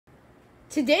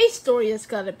Today's story is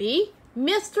gonna be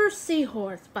Mr.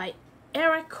 Seahorse by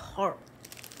Eric Hart.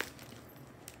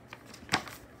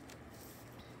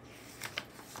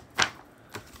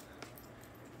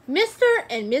 Mr.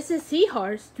 and Mrs.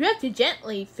 Seahorse drifted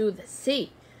gently through the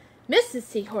sea. Mrs.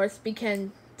 Seahorse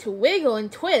began to wiggle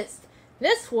and twist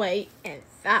this way and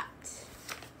that.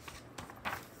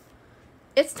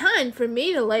 "It's time for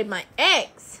me to lay my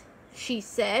eggs," she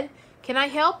said. "Can I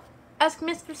help?" asked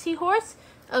Mr. Seahorse.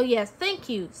 "Oh yes, thank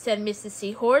you," said Mrs.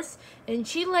 Seahorse, and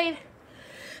she laid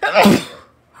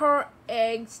her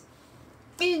eggs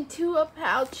into a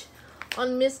pouch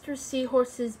on Mr.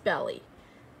 Seahorse's belly.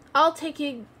 "I'll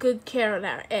take good care of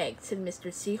our eggs," said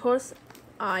Mr. Seahorse.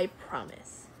 "I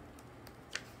promise."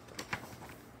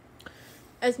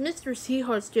 As Mr.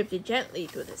 Seahorse drifted gently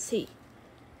through the sea,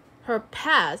 her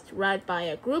passed right by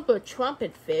a group of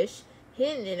trumpet fish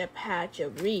hidden in a patch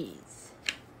of reeds.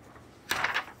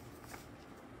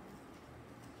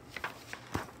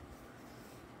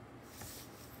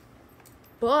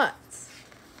 But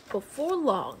before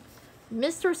long,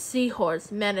 Mr.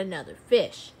 Seahorse met another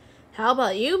fish. "How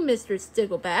about you, Mr.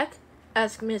 Stickleback?"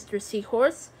 asked Mr.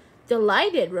 Seahorse.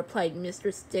 "Delighted," replied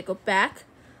Mr. Stickleback.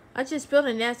 "I just built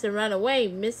a nest and ran away.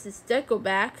 Mrs.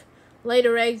 Stickleback laid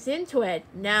her eggs into it.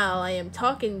 Now I am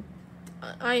taking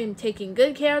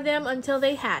good care of them until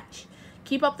they hatch."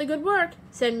 "Keep up the good work,"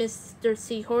 said Mr.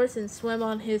 Seahorse, and swam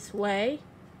on his way.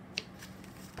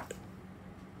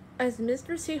 As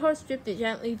Mr. Seahorse drifted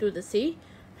gently through the sea,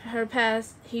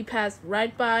 he passed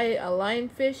right by a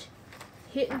lionfish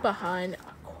hidden behind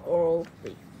a coral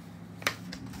reef.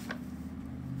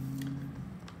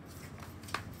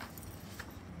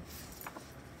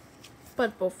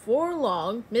 But before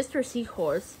long, Mr.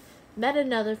 Seahorse met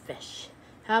another fish.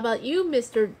 "How about you,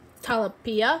 Mr.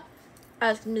 Tilapia?"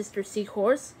 asked Mr.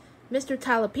 Seahorse. Mr.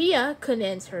 Tilapia couldn't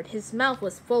answer. His mouth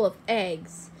was full of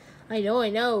eggs. I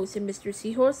know," said Mr.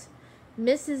 Seahorse.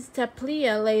 "Mrs.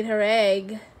 Tilapia laid her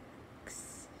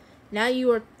eggs. Now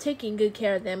you are taking good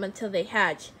care of them until they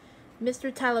hatch."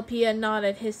 Mr. Tilapia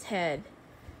nodded his head.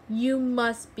 "You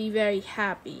must be very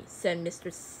happy," said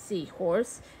Mr.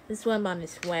 Seahorse, and swam on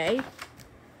his way.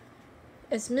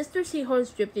 As Mr.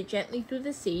 Seahorse drifted gently through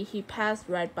the sea, he passed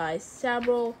right by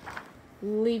several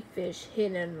leaf fish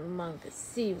hidden among the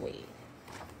seaweed.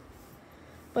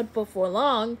 But before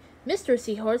long, Mr.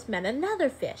 Seahorse met another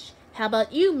fish. "How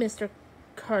about you, Mr.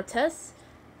 Curtis?"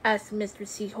 asked Mr.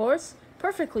 Seahorse.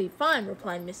 "Perfectly fine,"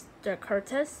 replied Mr.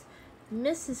 Curtis.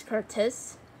 "Mrs.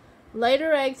 Curtis laid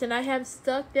her eggs and I have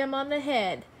stuck them on the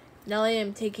head. Now I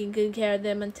am taking good care of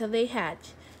them until they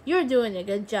hatch." "You're doing a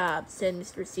good job," said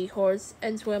Mr. Seahorse,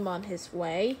 and swam on his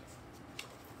way.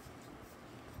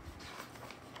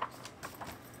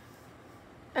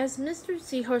 As Mr.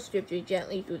 Seahorse drifted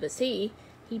gently through the sea,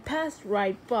 he passed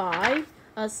right by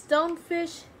a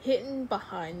stonefish hidden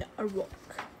behind a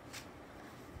rock.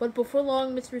 But before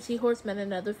long, Mr. Seahorse met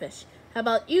another fish. "How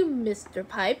about you, Mr.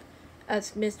 Pipe?"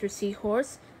 asked Mr.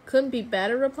 Seahorse. "Couldn't be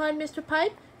better," replied Mr.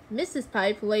 Pipe. "Mrs.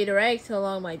 Pipe laid her eggs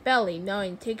along my belly. Now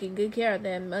I'm taking good care of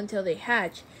them until they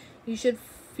hatch. You should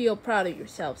feel proud of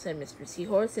yourself," said Mr.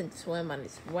 Seahorse, and swam on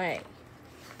his way.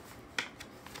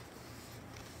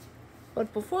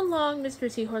 But before long,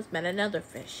 Mr. Seahorse met another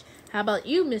fish. "How about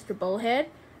you, Mr. Bullhead?"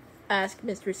 asked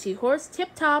Mr. Seahorse.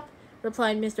 "Tip-top,"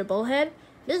 replied Mr. Bullhead.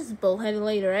 "Mrs. Bullhead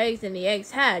laid her eggs and the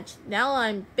eggs hatched. Now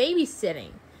I'm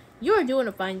babysitting." "You are doing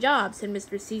a fine job," said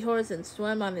Mr. Seahorse, and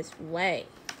swam on his way.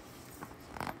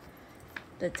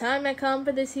 The time had come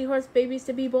for the seahorse babies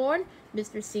to be born.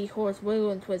 Mr. Seahorse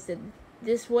wiggled and twisted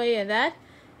this way and that.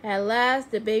 At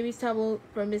last, the babies tumbled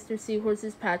from Mr.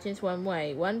 Seahorse's pouch and swam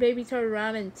away. One baby turned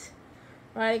around and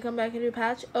tried to come back into the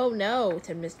pouch. "Oh no,"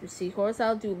 said Mr. Seahorse.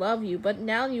 "I do love you, but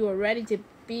now you are ready to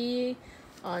be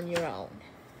on your own."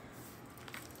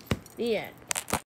 The end.